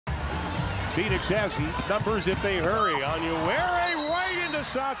Phoenix has numbers if they hurry. Ionescu right into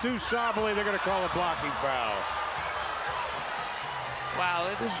Satu Sabally. They're going to call a blocking foul. Wow.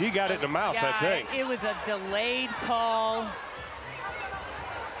 She got it in the mouth, yeah, I think. It was a delayed call.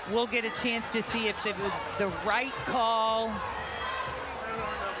 We'll get a chance to see if it was the right call.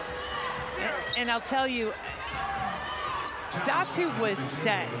 And I'll tell you, Satu was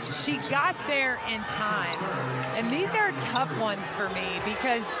set. She got there in time. And these are tough ones for me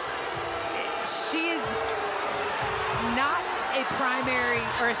because she is not a primary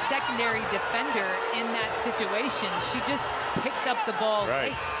or a secondary defender in that situation. She just picked up the ball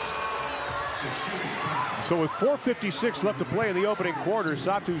late. So with 4:56 left to play in the opening quarter,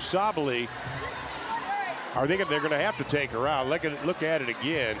 Satu Sabally, they're going to have to take her out. Look at it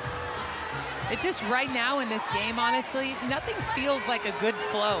again. It just right now in this game, honestly, nothing feels like a good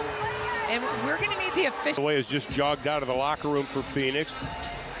flow. And we're going to need the official. The way is just jogged out of the locker room for Phoenix.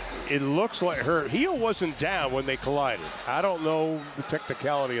 It looks like her heel wasn't down when they collided. I don't know the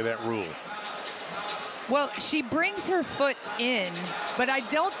technicality of that rule. Well, she brings her foot in, but I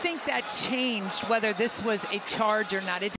don't think that changed whether this was a charge or not.